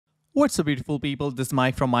What's up, beautiful people? This is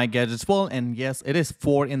Mike from My Gadgets World, and yes, it is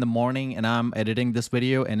 4 in the morning, and I'm editing this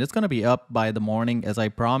video, and it's gonna be up by the morning as I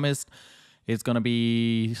promised. It's gonna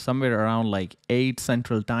be somewhere around like 8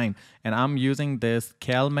 Central Time, and I'm using this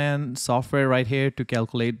CalMan software right here to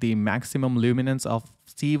calculate the maximum luminance of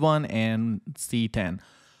C1 and C10.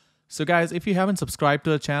 So guys, if you haven't subscribed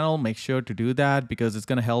to the channel, make sure to do that because it's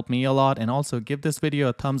going to help me a lot, and also give this video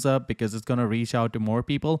a thumbs up because it's going to reach out to more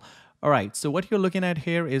people. All right, so what you're looking at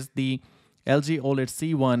here is the LG OLED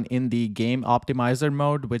C1 in the Game Optimizer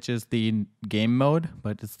mode, which is the game mode,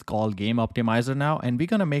 but it's called Game Optimizer now. And we're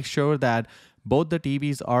going to make sure that both the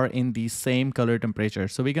TVs are in the same color temperature.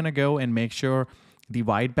 So we're going to go and make sure the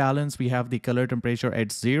white balance, we have the color temperature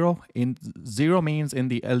at 0. In 0 means in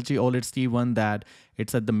the LG OLED C1 that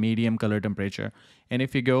it's at the medium color temperature. And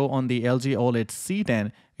if you go on the LG OLED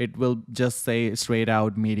C10, it will just say straight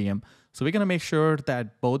out medium. So we're going to make sure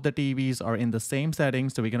that both the TVs are in the same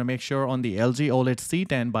settings. So we're going to make sure on the LG OLED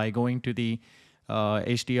C10 by going to the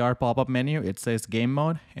HDR pop-up menu, it says game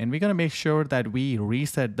mode. And we're going to make sure that we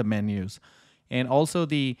reset the menus. And also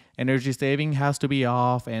the energy saving has to be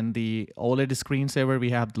off, and the OLED screensaver,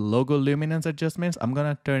 we have the logo luminance adjustments. I'm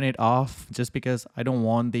gonna turn it off just because I don't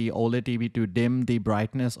want the OLED TV to dim the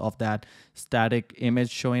brightness of that static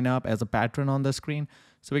image showing up as a pattern on the screen.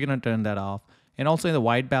 So we're gonna turn that off. And also in the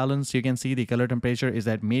white balance, you can see the color temperature is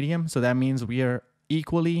at medium. So that means we are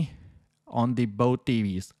equally on the both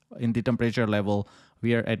TVs in the temperature level.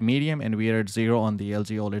 We are at medium and we are at 0 on the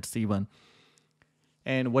LG OLED C1.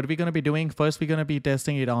 And what we're going to be doing, first we're going to be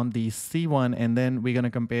testing it on the C1, and then we're going to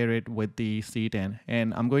compare it with the C10.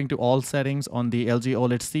 And I'm going to all settings on the LG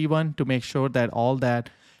OLED C1 to make sure that all that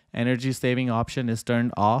energy saving option is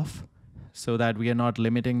turned off so that we are not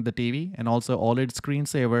limiting the TV. And also OLED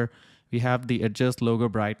screensaver, we have the adjust logo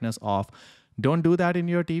brightness off. Don't do that in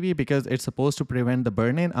your TV because it's supposed to prevent the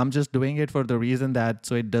burn-in. I'm just doing it for the reason that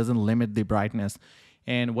so it doesn't limit the brightness.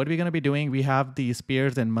 And what we're going to be doing, we have the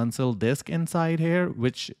Spears and Munsil disk inside here,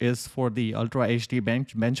 which is for the Ultra HD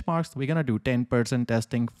benchmarks. We're going to do 10%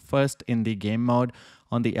 testing first in the game mode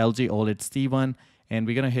on the LG OLED C1, and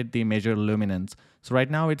we're going to hit the measure luminance. So right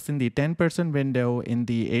now it's in the 10% window in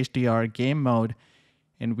the HDR game mode,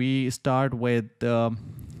 and we start with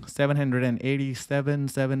 787,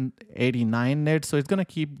 789 nits. So it's going to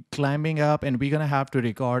keep climbing up, and we're going to have to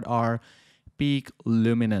record our peak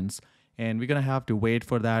luminance. And we're going to have to wait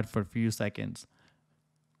for that for a few seconds.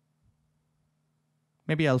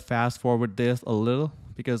 Maybe I'll fast forward this a little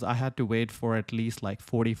because I had to wait for at least like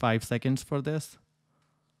 45 seconds for this.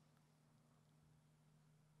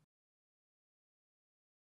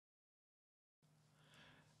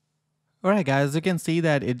 All right, guys, you can see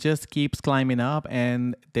that it just keeps climbing up,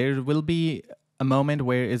 and there will be a moment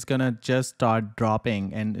where it's going to just start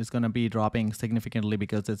dropping, and it's going to be dropping significantly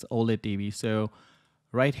because it's OLED TV. So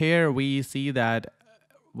right here, we see that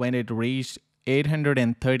when it reached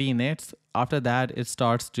 830 nits, after that, it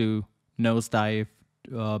starts to nosedive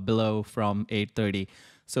below from 830.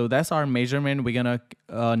 So that's our measurement. We're going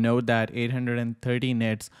to note that 830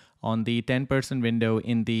 nits on the 10% window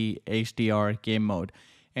in the HDR game mode.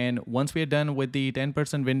 And once we're done with the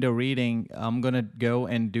 10% window reading, I'm going to go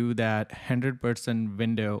and do that 100%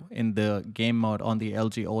 window in the game mode on the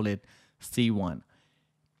LG OLED C1.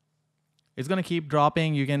 It's going to keep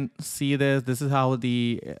dropping. You can see this. This is how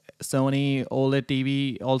the Sony OLED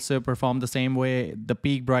TV also performed the same way. The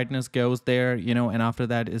peak brightness goes there, and after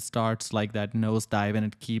that it starts like that nosedive, and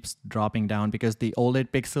it keeps dropping down because the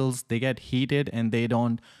OLED pixels, they get heated and they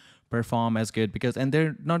don't perform as good and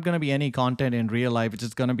they're not going to be any content in real life. It's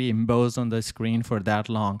just going to be embossed on the screen for that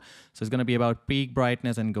long. So it's going to be about peak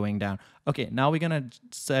brightness and going down. Okay, now we're going to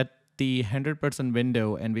set the 100%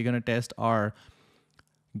 window, and we're going to test our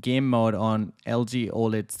game mode on LG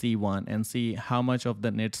OLED C1 and see how much of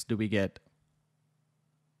the nits do we get.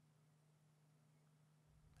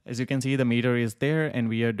 As you can see, the meter is there, and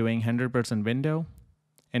we are doing 100% window,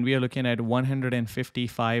 and we are looking at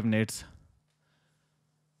 155 nits.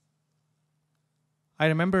 I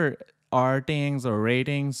remember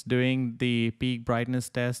Ratings doing the peak brightness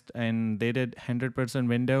test, and they did 100%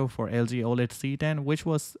 window for LG OLED C10, which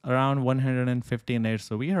was around 150 nits.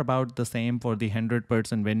 So we are about the same for the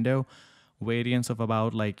 100% window, variance of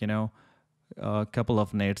about a couple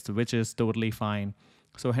of nits, which is totally fine.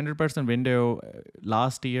 So 100% window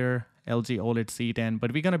last year, LG OLED C10,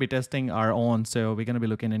 but we're going to be testing our own, so we're going to be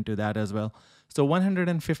looking into that as well. So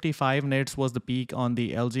 155 nits was the peak on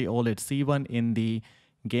the LG OLED C1 in the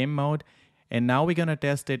game mode. And now we're going to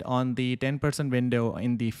test it on the 10% window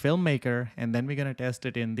in the Filmmaker, and then we're going to test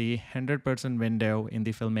it in the 100% window in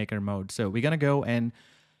the Filmmaker mode. So we're going to go and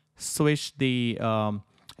switch the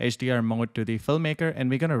HDR mode to the Filmmaker, and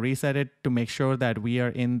we're going to reset it to make sure that we are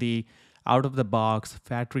in the out of the box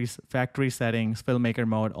factory settings Filmmaker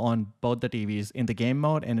mode on both the TVs. In the game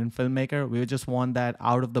mode and in Filmmaker, we just want that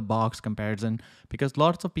out of the box comparison, because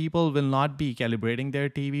lots of people will not be calibrating their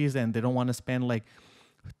TVs and they don't want to spend like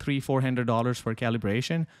 $300-400 for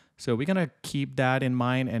calibration. So we're gonna keep that in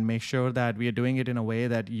mind and make sure that we are doing it in a way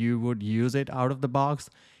that you would use it out of the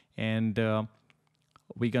box. And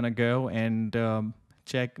we're gonna go and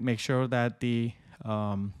make sure that the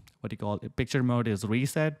picture mode is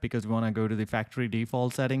reset, because we want to go to the factory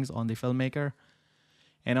default settings on the Filmmaker.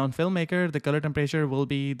 And on Filmmaker, the color temperature will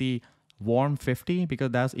be the warm 50,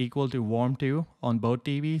 because that's equal to warm 2 on both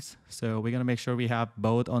TVs. So we're going to make sure we have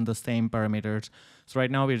both on the same parameters. So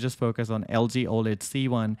right now we're just focused on LG OLED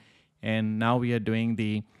C1, and now we are doing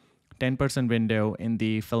the 10% window in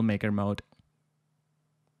the Filmmaker mode.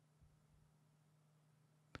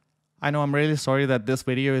 I know I'm really sorry that this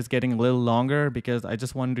video is getting a little longer, because I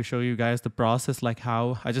just wanted to show you guys the process, like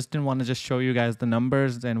how I just didn't want to just show you guys the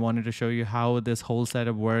numbers, and wanted to show you how this whole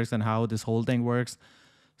setup works and how this whole thing works.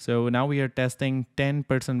 So now we are testing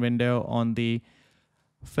 10% window on the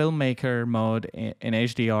Filmmaker mode in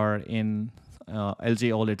HDR in LG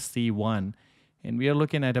OLED C1, and we are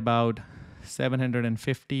looking at about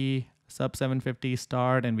 750, sub 750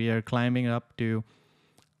 start, and we are climbing up to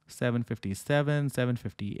 757,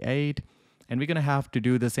 758, and we're gonna have to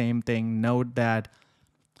do the same thing. Note that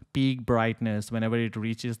peak brightness whenever it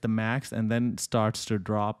reaches the max and then starts to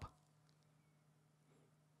drop.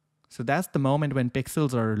 So that's the moment when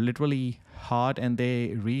pixels are literally hot and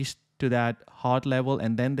they reach to that hot level,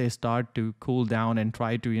 and then they start to cool down and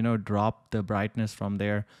try to drop the brightness from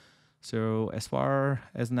there. So as far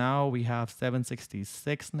as now, we have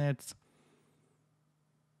 766 nits.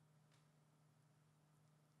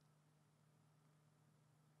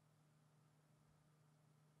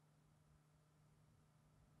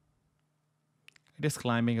 It is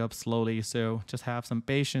climbing up slowly, so just have some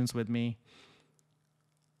patience with me.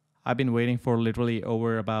 I've been waiting for literally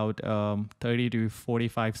over about 30 to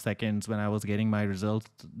 45 seconds when I was getting my results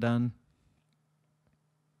done.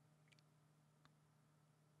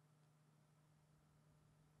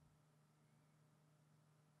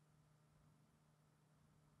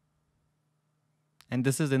 And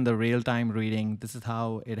this is in the real-time reading. This is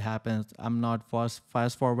how it happens. I'm not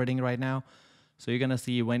fast forwarding right now. So you're gonna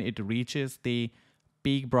see when it reaches the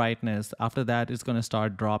peak brightness, after that it's gonna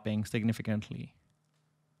start dropping significantly.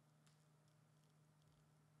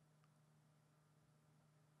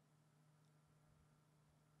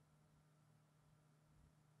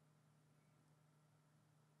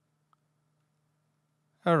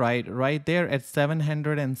 All right, right there at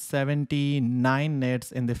 779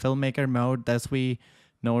 nits in the Filmmaker mode. That's we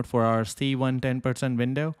note for our C1 10%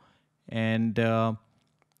 window. And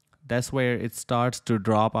that's where it starts to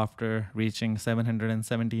drop after reaching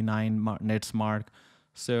 779 nits mark.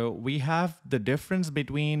 So we have the difference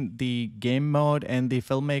between the game mode and the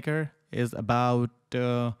Filmmaker is about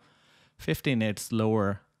 50 nits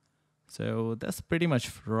lower. So that's pretty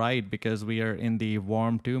much right, because we are in the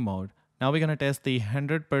warm 2 mode. Now we're gonna test the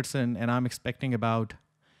 100%, and I'm expecting about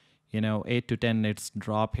 8 to 10 nits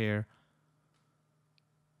drop here,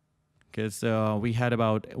 because we had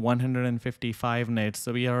about 155 nits,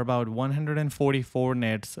 so we are about 144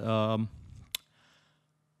 nits.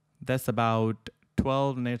 That's about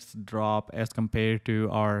 12 nits drop as compared to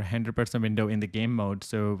our 100% window in the game mode.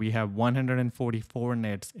 So we have 144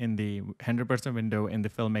 nits in the 100% window in the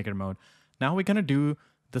Filmmaker mode. Now we're gonna do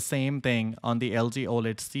the same thing on the LG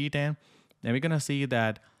OLED C10, and we're gonna see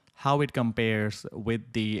that how it compares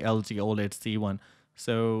with the LG OLED C1.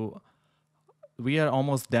 So we are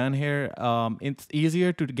almost done here. It's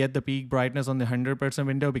easier to get the peak brightness on the 100%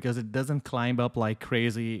 window because it doesn't climb up like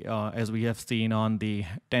crazy as we have seen on the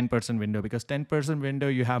 10% window, because 10% window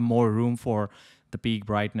you have more room for the peak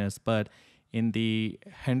brightness, but in the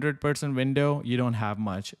 100% window you don't have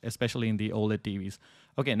much, especially in the OLED TVs.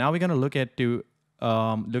 Okay, now we're gonna look into the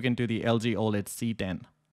LG OLED C10.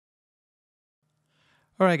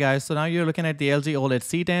 Alright guys, so now you're looking at the LG OLED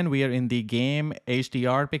C10. We are in the Game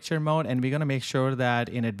HDR picture mode, and we're going to make sure that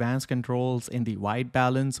in advanced controls in the white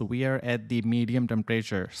balance, we are at the medium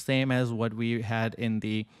temperature, same as what we had in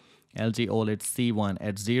the LG OLED C1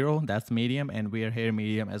 at 0, that's medium, and we are here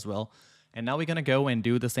medium as well. And now we're going to go and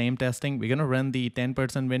do the same testing. We're going to run the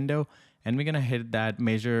 10% window, and we're going to hit that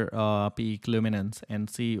measure peak luminance and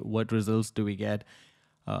see what results do we get.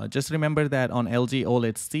 Just remember that on LG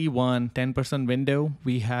OLED C1 10% window,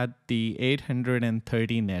 we had the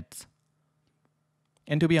 830 nits.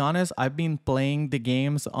 And to be honest, I've been playing the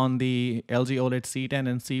games on the LG OLED C10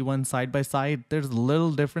 and C1 side by side. There's a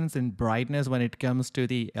little difference in brightness when it comes to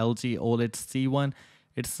the LG OLED C1.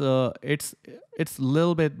 It's a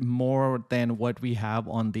little bit more than what we have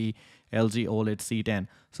on the LG OLED C10.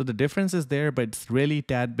 So the difference is there, but it's really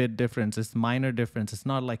tad bit difference. It's minor difference. It's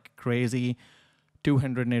not like crazy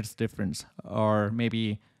 200 nits difference or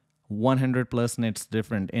maybe 100 plus nits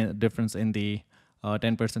difference in the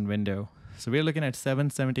 10% window. So we're looking at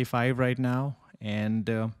 775 right now, and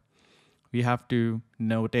we have to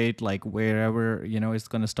notate like wherever it's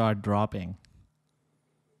going to start dropping.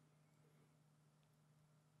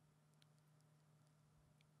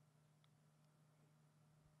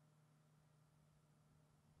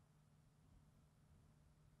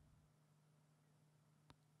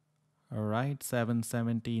 All right,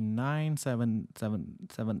 779,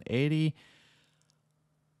 780.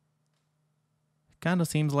 Kind of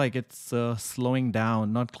seems like it's slowing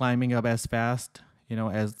down, not climbing up as fast,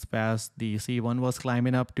 as fast the C1 was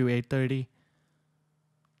climbing up to 830.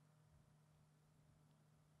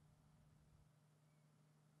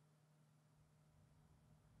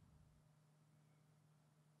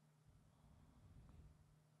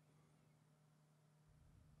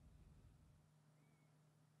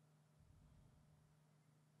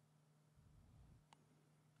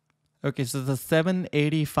 Okay, so the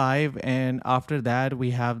 785, and after that we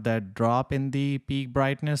have that drop in the peak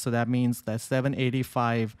brightness. So that means that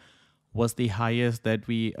 785 was the highest that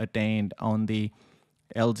we attained on the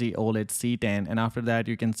LG OLED C10, and after that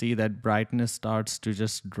you can see that brightness starts to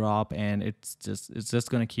just drop, and it's just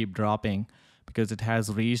going to keep dropping because it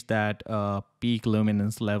has reached that peak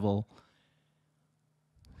luminance level.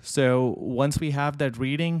 So once we have that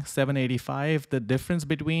reading, 785, the difference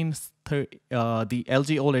between the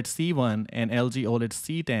LG OLED C1 and LG OLED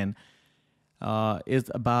C10 is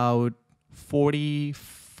about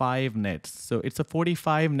 45 nits. So it's a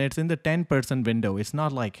 45 nits in the 10% window. It's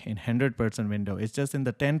not like in 100% window. It's just in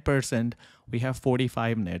the 10%, we have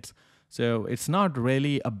 45 nits. So it's not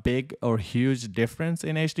really a big or huge difference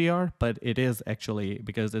in HDR, but it is actually,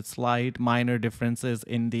 because it's slight minor differences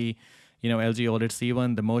in the LG OLED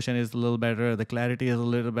C1, the motion is a little better, the clarity is a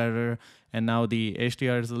little better, and now the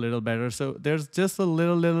HDR is a little better. So there's just a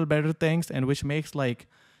little better things, and which makes like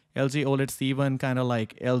LG OLED C1 kind of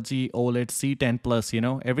like LG OLED C10 plus,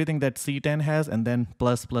 everything that C10 has, and then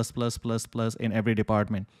plus in every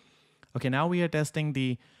department. Okay, now we are testing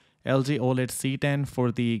the LG OLED C10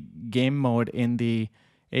 for the game mode in the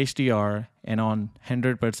HDR and on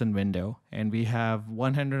 100% window, and we have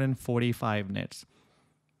 145 nits.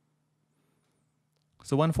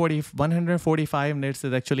 So 145 nits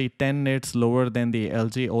is actually 10 nits lower than the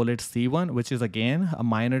LG OLED C1, which is again a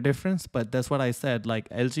minor difference, but that's what I said. Like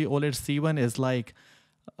LG OLED C1 is like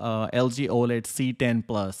LG OLED C10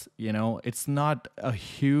 plus. It's not a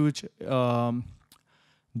huge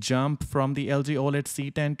jump from the LG OLED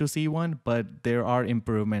C10 to C1, but there are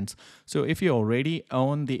improvements. So if you already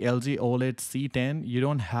own the LG OLED C10, you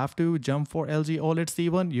don't have to jump for LG OLED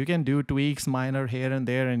C1. You can do tweaks minor here and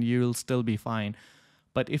there, and you'll still be fine.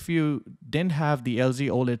 But if you didn't have the LG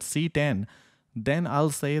OLED C10, then I'll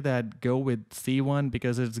say that go with C1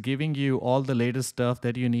 because it's giving you all the latest stuff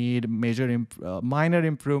that you need, minor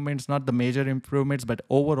improvements, not the major improvements, but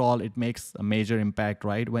overall it makes a major impact,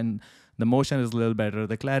 right? When the motion is a little better,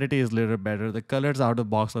 the clarity is a little better, the colors out of the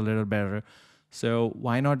box are a little better. So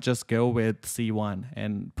why not just go with C1?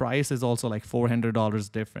 And price is also like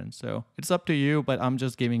 $400 difference. So it's up to you, but I'm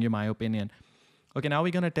just giving you my opinion. Okay, now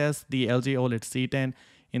we're going to test the LG OLED C10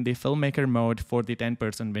 in the Filmmaker mode for the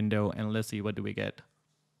 10% window, and let's see what do we get.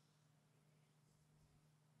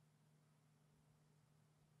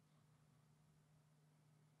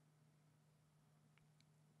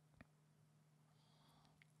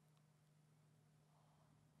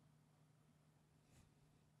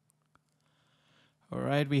 All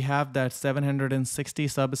right, we have that 760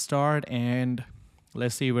 sub start, and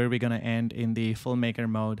let's see where we're going to end in the Filmmaker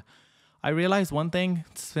mode. I realized one thing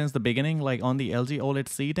since the beginning, like on the LG OLED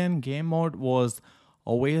C10, game mode was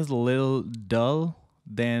always a little dull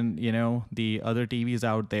than, the other TVs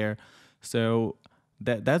out there. So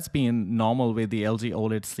that's been normal with the LG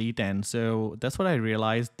OLED C10. So that's what I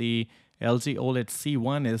realized. The LG OLED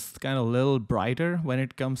C1 is kind of a little brighter when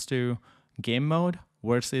it comes to game mode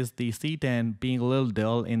versus the C10 being a little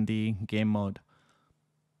dull in the game mode.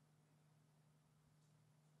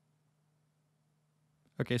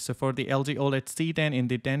 Okay, so for the LG OLED C10 in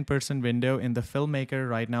the 10% window in the Filmmaker,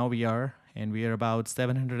 right now we are about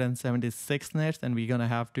 776 nits, and we're gonna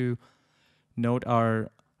have to note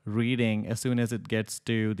our reading as soon as it gets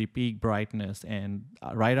to the peak brightness, and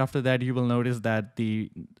right after that you will notice that the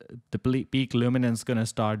peak luminance is going to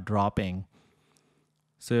start dropping.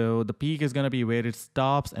 So the peak is going to be where it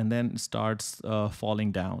stops and then starts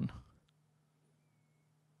falling down.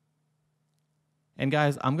 And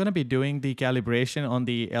guys, I'm going to be doing the calibration on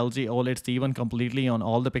the LG OLED C1 completely on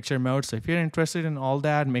all the picture modes. So if you're interested in all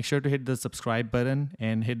that, make sure to hit the subscribe button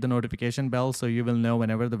and hit the notification bell so you will know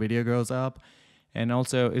whenever the video goes up. And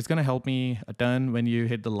also, it's going to help me a ton when you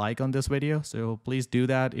hit the like on this video. So please do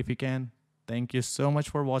that if you can. Thank you so much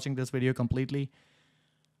for watching this video completely.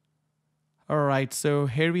 All right, so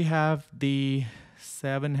here we have the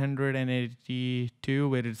 782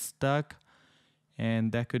 where it's stuck.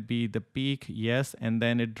 And that could be the peak, yes, and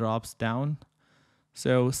then it drops down.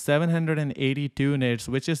 So 782 nits,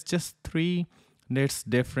 which is just 3 nits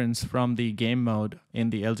difference from the game mode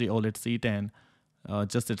in the LG OLED C10,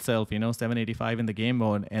 just itself, 785 in the game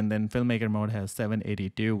mode, and then Filmmaker mode has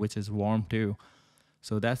 782, which is warm too.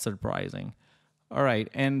 So that's surprising. All right,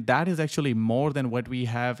 and that is actually more than what we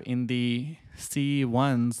have in the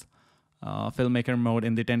C1's Filmmaker mode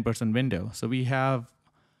in the 10% window. So we have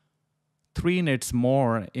 3 nits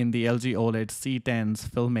more in the LG OLED C10's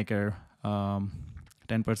Filmmaker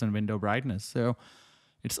 10% window brightness. So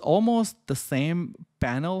it's almost the same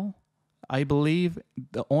panel, I believe.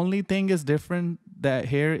 The only thing is different that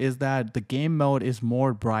here is that the game mode is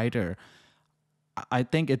more brighter. I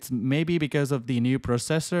think it's maybe because of the new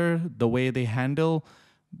processor, the way they handle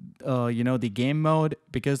the game mode,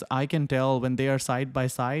 because I can tell when they are side by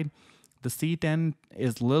side, the C10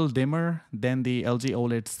 is a little dimmer than the LG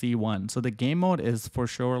OLED C1. So the game mode is for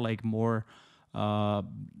sure like more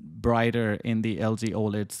brighter in the LG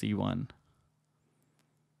OLED C1.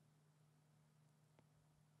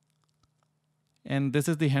 And this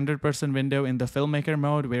is the 100% window in the Filmmaker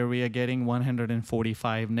mode where we are getting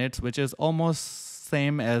 145 nits, which is almost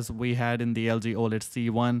same as we had in the LG OLED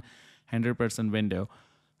C1 100% window.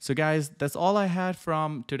 So guys, that's all I had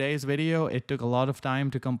from today's video. It took a lot of time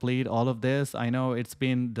to complete all of this. I know it's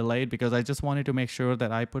been delayed because I just wanted to make sure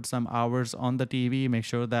that I put some hours on the TV, make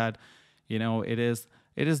sure that, it is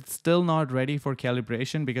still not ready for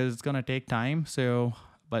calibration because it's going to take time. So,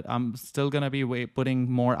 but I'm still going to be putting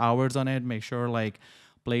more hours on it, make sure like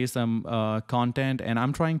play some content. And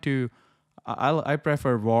I'm trying to, I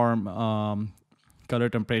prefer warm color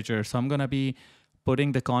temperature. So I'm going to be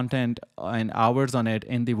putting the content and hours on it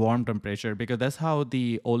in the warm temperature because that's how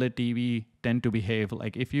the OLED TV tend to behave.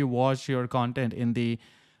 Like if you watch your content in the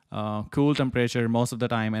cool temperature most of the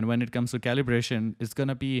time, and when it comes to calibration, it's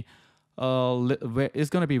gonna be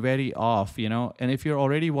very off, And if you're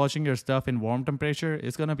already watching your stuff in warm temperature,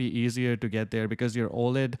 it's gonna be easier to get there because your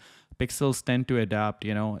OLED pixels tend to adapt.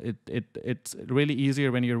 It's really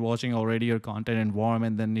easier when you're watching already your content in warm,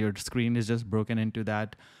 and then your screen is just broken into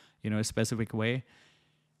that specific way.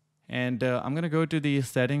 And I'm gonna go to the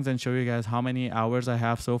settings and show you guys how many hours I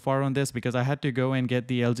have so far on this, because I had to go and get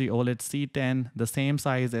the LG OLED C10 the same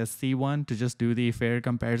size as C1 to just do the fair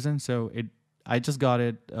comparison. So I just got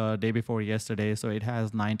it day before yesterday, so it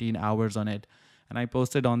has 19 hours on it. And I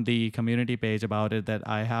posted on the community page about it that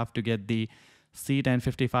I have to get the C10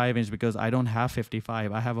 55-inch because I don't have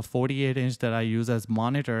 55. I have a 48-inch that I use as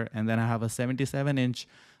monitor, and then I have a 77-inch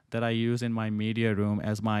that I use in my media room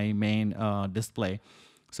as my main display.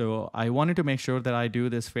 So I wanted to make sure that I do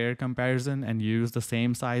this fair comparison and use the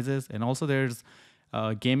same sizes. And also there's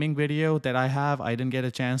a gaming video that I have. I didn't get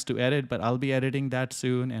a chance to edit, but I'll be editing that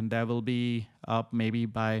soon, and that will be up maybe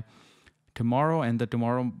by tomorrow. And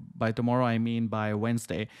by tomorrow I mean by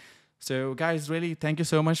Wednesday. So guys, really thank you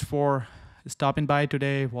so much for stopping by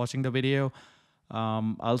today, watching the video.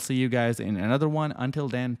 I'll see you guys in another one. Until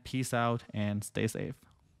then, peace out and stay safe.